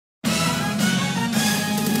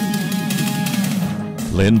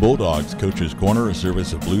Linn Bulldogs Coach's Corner, a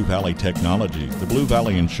service of Blue Valley Technologies, the Blue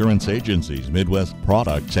Valley Insurance Agencies, Midwest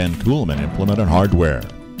Products, and Coolman Implement and Hardware.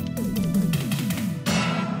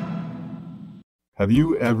 Have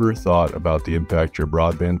you ever thought about the impact your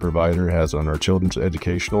broadband provider has on our children's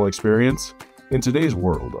educational experience? In today's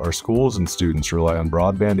world, our schools and students rely on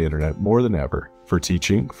broadband internet more than ever for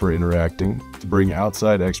teaching, for interacting, to bring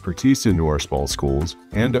outside expertise into our small schools,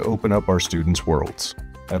 and to open up our students' worlds.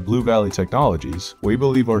 At Blue Valley Technologies, we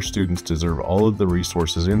believe our students deserve all of the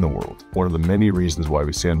resources in the world, one of the many reasons why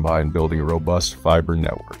we stand by in building robust fiber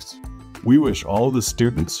networks. We wish all the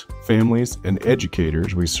students, families, and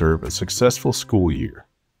educators we serve a successful school year.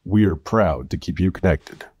 We are proud to keep you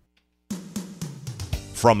connected.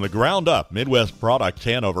 From the ground up, Midwest Products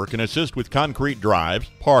Hanover can assist with concrete drives,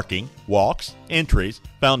 parking, walks, entries,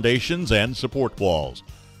 foundations, and support walls.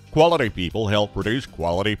 Quality people help produce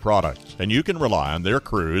quality products, and you can rely on their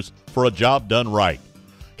crews for a job done right.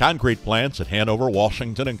 Concrete plants at Hanover,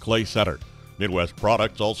 Washington, and Clay Center. Midwest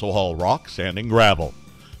Products also haul rock, sand, and gravel.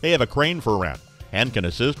 They have a crane for rent and can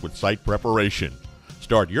assist with site preparation.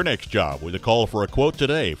 Start your next job with a call for a quote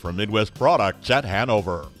today from Midwest Products at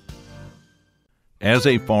Hanover. As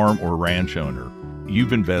a farm or ranch owner,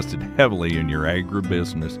 you've invested heavily in your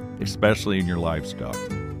agribusiness, especially in your livestock.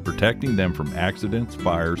 Protecting them from accidents,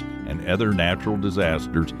 fires, and other natural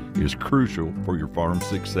disasters is crucial for your farm's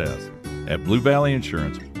success. At Blue Valley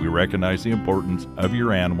Insurance, we recognize the importance of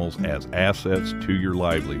your animals as assets to your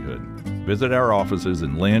livelihood. Visit our offices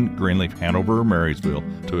in Linn, Greenleaf, Hanover, or Marysville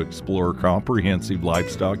to explore comprehensive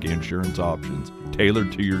livestock insurance options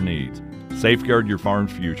tailored to your needs. Safeguard your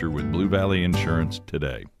farm's future with Blue Valley Insurance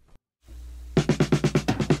today.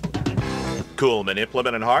 Coolman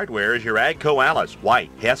Implement and Hardware is your Agco Alice,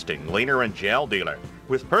 White, Hesting, Leaner, and Gel dealer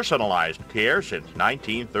with personalized care since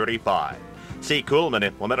 1935. See Coolman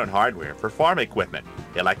Implement and Hardware for farm equipment,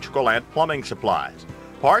 electrical and plumbing supplies,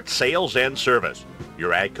 parts, sales, and service.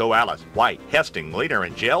 Your Agco Alice, White, Hesting, Leaner,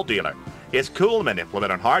 and Gel dealer is Coolman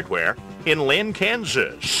Implement and Hardware in Linn,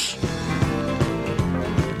 Kansas.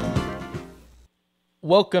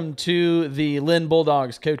 Welcome to the Linn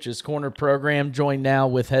Bulldogs Coach's Corner program, joined now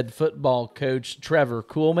with head football coach Trevor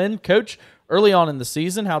Coolman. Coach, early on in the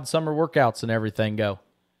season, how'd summer workouts and everything go?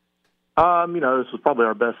 This was probably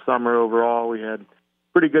our best summer overall. We had a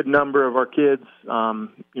pretty good number of our kids, spent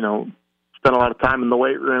a lot of time in the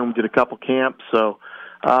weight room, did a couple camps. So,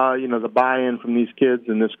 the buy-in from these kids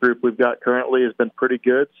in this group we've got currently has been pretty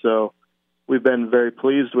good. So we've been very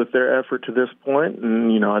pleased with their effort to this point.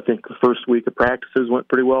 And, I think the first week of practices went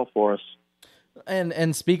pretty well for us.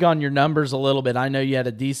 And speak on your numbers a little bit. I know you had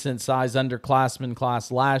a decent-sized underclassmen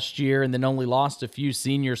class last year and then only lost a few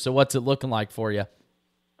seniors. So what's it looking like for you?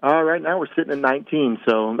 Right now we're sitting at 19,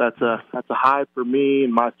 so that's a high for me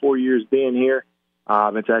in my 4 years being here.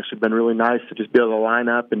 It's actually been really nice to just be able to line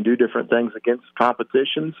up and do different things against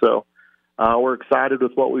competition. So we're excited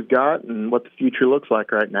with what we've got and what the future looks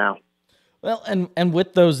like right now. Well, and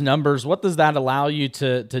with those numbers, what does that allow you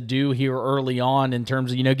to do here early on in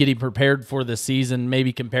terms of, getting prepared for the season,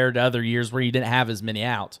 maybe compared to other years where you didn't have as many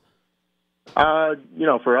out?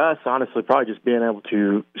 For us, honestly, probably just being able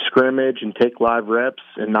to scrimmage and take live reps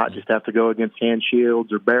and not just have to go against hand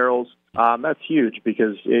shields or barrels. That's huge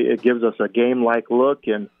because it gives us a game-like look,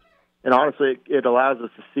 and honestly, it allows us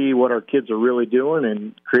to see what our kids are really doing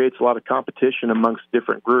and creates a lot of competition amongst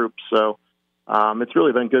different groups. So it's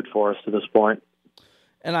really been good for us to this point.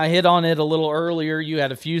 And I hit on it a little earlier. You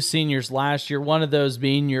had a few seniors last year, one of those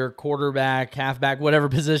being your quarterback, halfback, whatever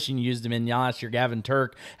position you used him in last year, Gavin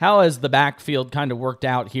Turk. How has the backfield kind of worked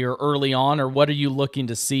out here early on, or what are you looking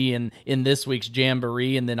to see in this week's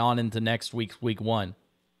Jamboree and then on into next week's week one?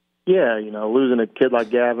 Yeah, losing a kid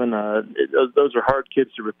like Gavin, those are hard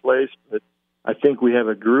kids to replace, but I think we have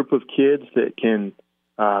a group of kids that can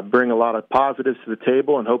bring a lot of positives to the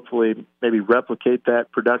table and hopefully maybe replicate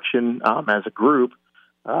that production as a group.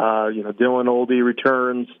 Dylan Oldie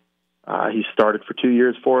returns. He started for 2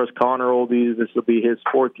 years for us. Connor Oldie, this will be his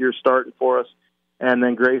fourth year starting for us. And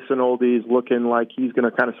then Grayson Oldie is looking like he's going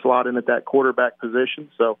to kind of slot in at that quarterback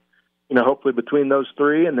position. So, hopefully between those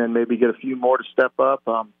three and then maybe get a few more to step up,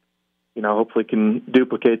 hopefully can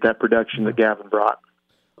duplicate that production that Gavin brought.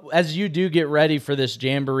 As you do get ready for this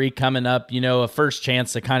Jamboree coming up, a first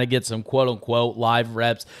chance to kind of get some quote-unquote live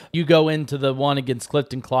reps. You go into the one against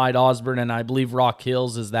Clifton, Clyde, Osborne, and I believe Rock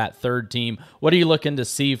Hills is that third team. What are you looking to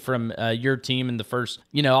see from your team in the first,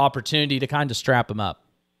 opportunity to kind of strap them up?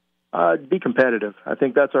 Be competitive. I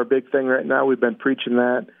think that's our big thing right now. We've been preaching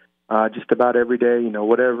that just about every day.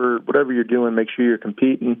 Whatever you're doing, make sure you're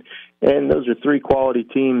competing. And those are three quality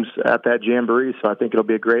teams at that Jamboree, so I think it'll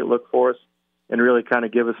be a great look for us. and really kind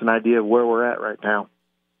of give us an idea of where we're at right now.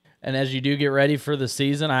 And as you do get ready for the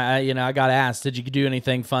season, I got asked, did you do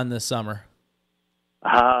anything fun this summer?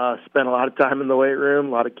 Spent a lot of time in the weight room, a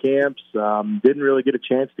lot of camps. Didn't really get a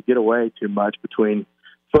chance to get away too much between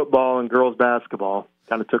football and girls basketball.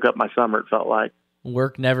 Kind of took up my summer, it felt like.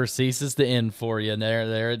 Work never ceases to end for you.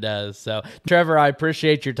 There it does. So, Trevor, I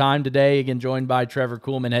appreciate your time today. Again, joined by Trevor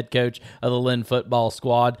Kuhlman, head coach of the Linn football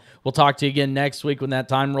squad. We'll talk to you again next week when that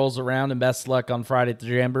time rolls around, and best of luck on Friday at the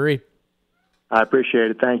Jamboree. I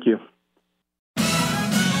appreciate it. Thank you.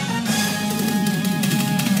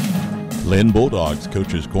 Linn Bulldogs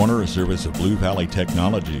Coach's Corner, a service of Blue Valley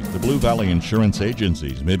Technologies, the Blue Valley Insurance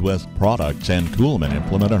Agencies, Midwest Products, and Kuhlman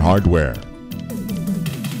Implement and Hardware.